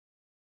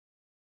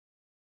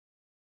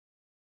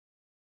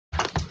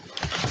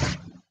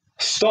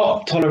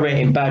Stop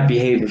tolerating bad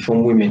behavior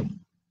from women.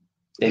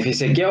 If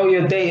it's a girl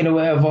you're dating or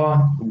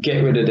whatever,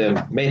 get rid of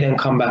them. Make them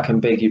come back and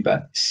beg you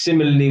back.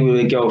 Similarly with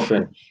a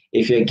girlfriend.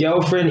 If your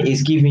girlfriend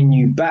is giving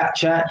you back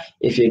chat,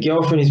 if your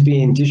girlfriend is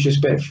being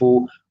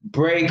disrespectful,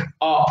 break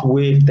up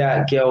with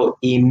that girl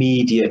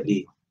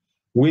immediately.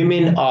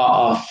 Women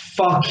are a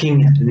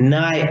fucking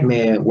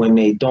nightmare when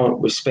they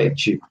don't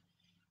respect you.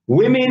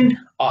 Women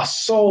are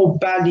so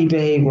badly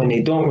behaved when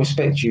they don't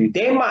respect you.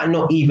 They might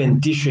not even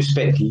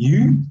disrespect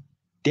you.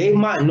 They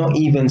might not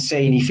even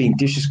say anything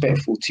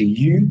disrespectful to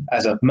you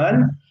as a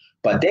man,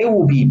 but they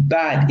will be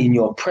bad in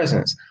your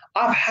presence.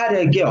 I've had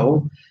a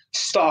girl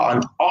start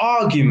an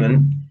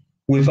argument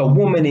with a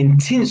woman in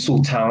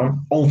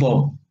Tinseltown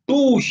over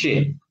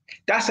bullshit.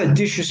 That's a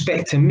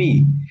disrespect to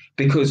me,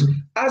 because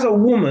as a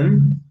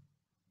woman,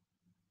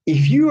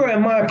 if you are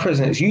in my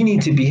presence, you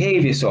need to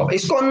behave yourself.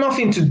 It's got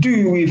nothing to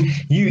do with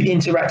you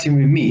interacting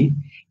with me.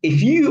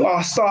 If you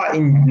are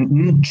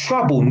starting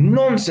trouble,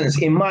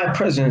 nonsense in my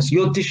presence,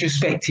 you're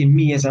disrespecting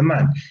me as a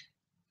man.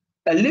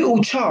 A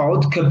little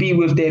child could be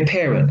with their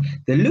parent.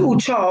 The little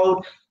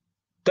child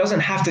doesn't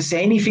have to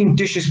say anything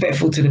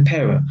disrespectful to the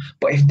parent.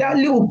 But if that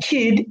little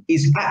kid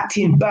is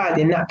acting bad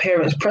in that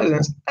parent's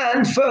presence,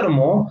 and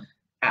furthermore,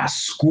 at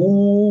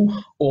school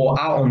or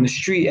out on the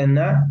street and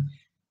that,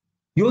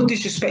 you're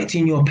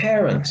disrespecting your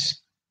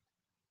parents.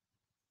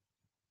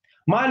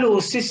 My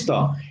little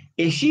sister,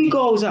 if she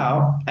goes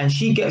out and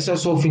she gets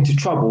herself into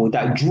trouble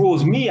that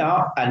draws me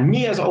out, and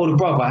me as an older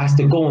brother has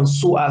to go and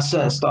sort out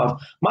certain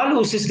stuff, my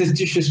little sister's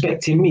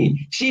disrespecting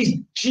me.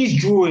 She's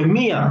drawing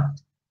me out.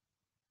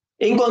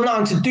 Ain't got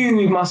nothing to do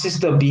with my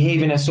sister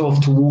behaving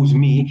herself towards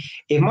me.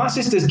 If my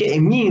sister's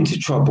getting me into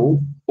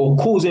trouble or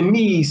causing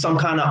me some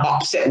kind of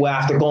upset where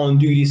I have to go and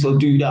do this or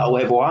do that or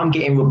whatever, or I'm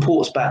getting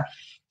reports back,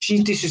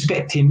 she's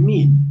disrespecting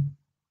me.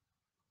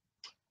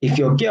 If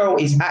your girl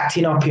is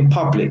acting up in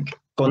public,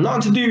 got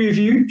nothing to do with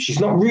you, she's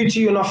not rude to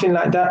you or nothing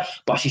like that,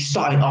 but she's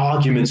starting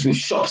arguments with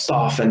shop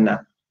staff and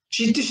that,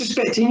 she's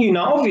disrespecting you.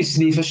 Now,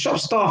 obviously, if a shop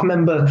staff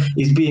member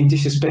is being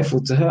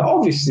disrespectful to her,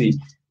 obviously,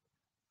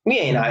 we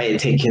ain't out here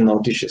taking no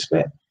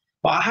disrespect.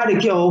 But I had a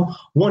girl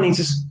wanting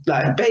to,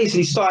 like,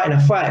 basically starting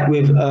a fight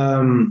with,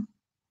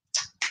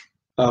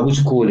 what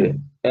you call it?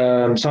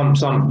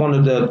 One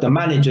of the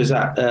managers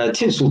at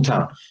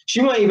Tinseltown.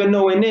 She wasn't even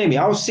nowhere near me.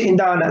 I was sitting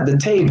down at the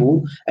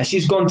table and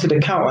she's gone to the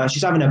counter and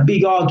she's having a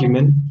big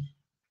argument.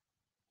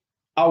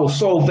 I was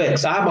so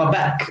vexed. I had my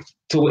back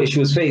to what she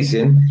was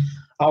facing.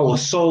 I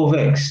was so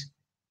vexed.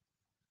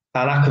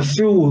 And I could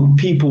feel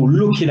people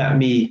looking at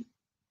me,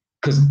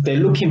 because they're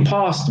looking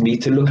past me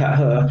to look at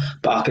her,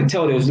 but I could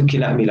tell they was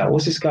looking at me like,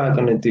 what's this guy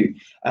gonna do?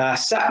 And I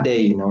sat there,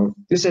 you know,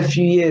 this is a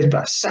few years,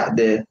 but I sat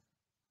there.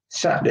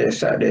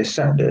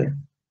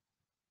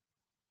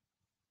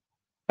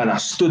 And I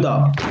stood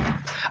up,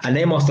 and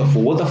they must have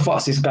thought, what the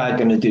fuck's this guy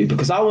gonna do?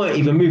 Because I weren't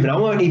even moving. I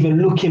weren't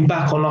even looking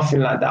back or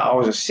nothing like that. I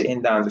was just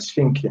sitting down, just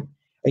thinking.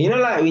 And you know,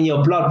 like when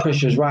your blood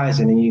pressure is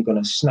rising and you're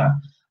gonna snap.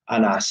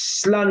 And I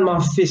slammed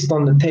my fist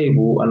on the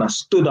table and I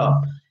stood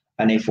up,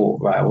 and they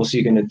thought, right, what's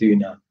he gonna do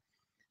now?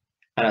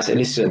 And I said,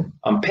 listen,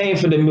 I'm paying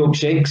for the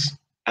milkshakes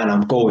and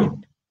I'm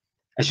going.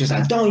 And she was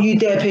like, don't you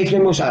dare pay for the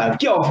milkshakes. I like,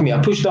 get off me.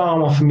 I pushed the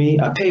arm off of me.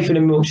 I paid for the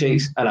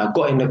milkshakes and I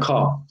got in the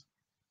car.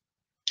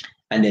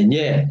 And then,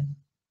 yeah,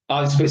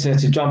 I was expecting her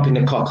to jump in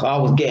the car. I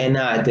was getting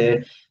out of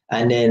there.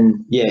 And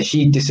then, yeah,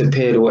 she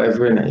disappeared or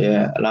whatever, innit?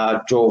 Yeah. And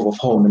I drove off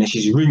home, and then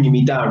she's ringing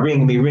me down,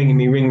 ringing me.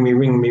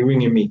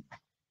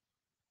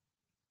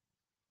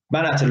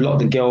 Man, I had to lock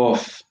the girl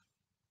off.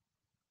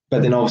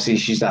 But then obviously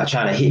she's like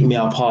trying to hit me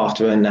up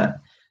after and that.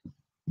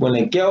 When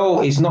a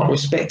girl is not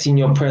respecting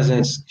your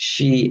presence,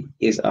 she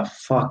is a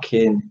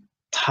fucking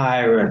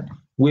tyrant.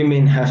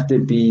 Women have to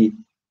be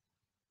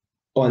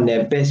on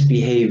their best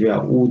behavior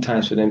at all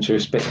times for them to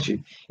respect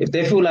you. If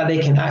they feel like they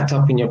can act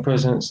up in your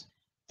presence,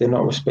 they're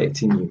not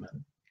respecting you,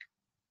 man.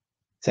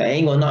 So it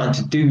ain't got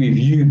nothing to do with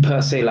you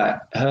per se,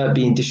 like her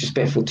being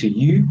disrespectful to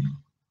you,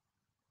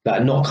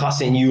 like not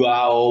cussing you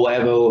out or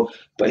whatever.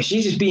 But if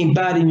she's just being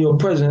bad in your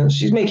presence,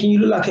 she's making you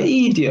look like an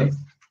idiot.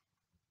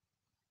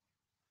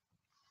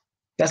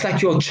 That's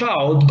like your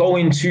child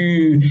going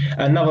to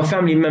another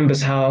family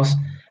member's house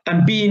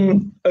and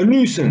being a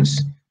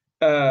nuisance,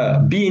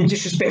 being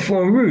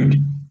disrespectful and rude.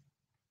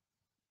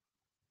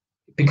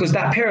 Because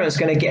that parent's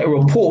going to get a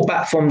report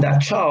back from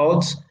that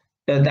child,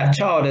 oh, that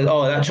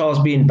child's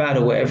being bad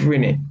or whatever,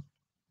 innit?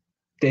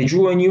 They're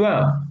drawing you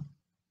out.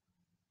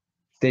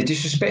 They're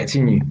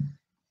disrespecting you.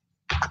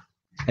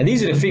 And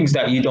these are the things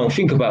that you don't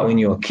think about when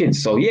you're a kid.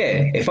 So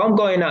yeah, if I'm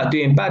going out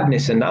doing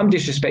badness and I'm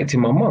disrespecting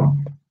my mum,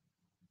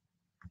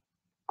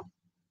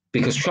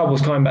 because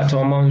trouble's coming back to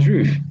our mum's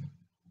roof.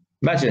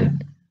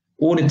 Imagine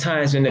all the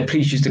times when the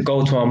police used to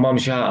go to our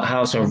mum's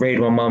house and raid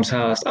my mum's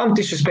house. I'm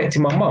disrespecting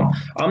my mum.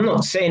 I'm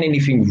not saying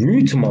anything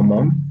rude to my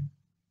mum,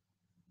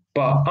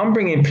 but I'm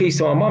bringing police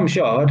to my mum's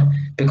yard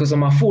because of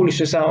my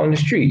foolishness out on the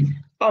street.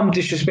 I'm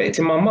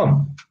disrespecting my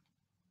mum.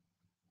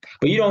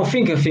 But you don't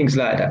think of things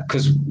like that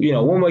because, you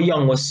know, when we're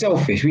young, we're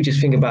selfish. We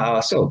just think about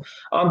ourselves.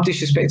 I'm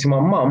disrespecting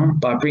my mum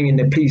by bringing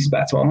the police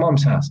back to my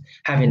mum's house,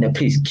 having the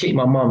police kick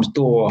my mum's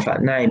door off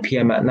at 9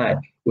 p.m. at night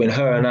when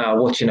her and I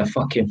are watching a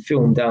fucking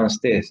film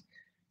downstairs.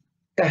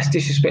 That's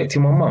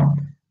disrespecting my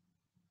mum.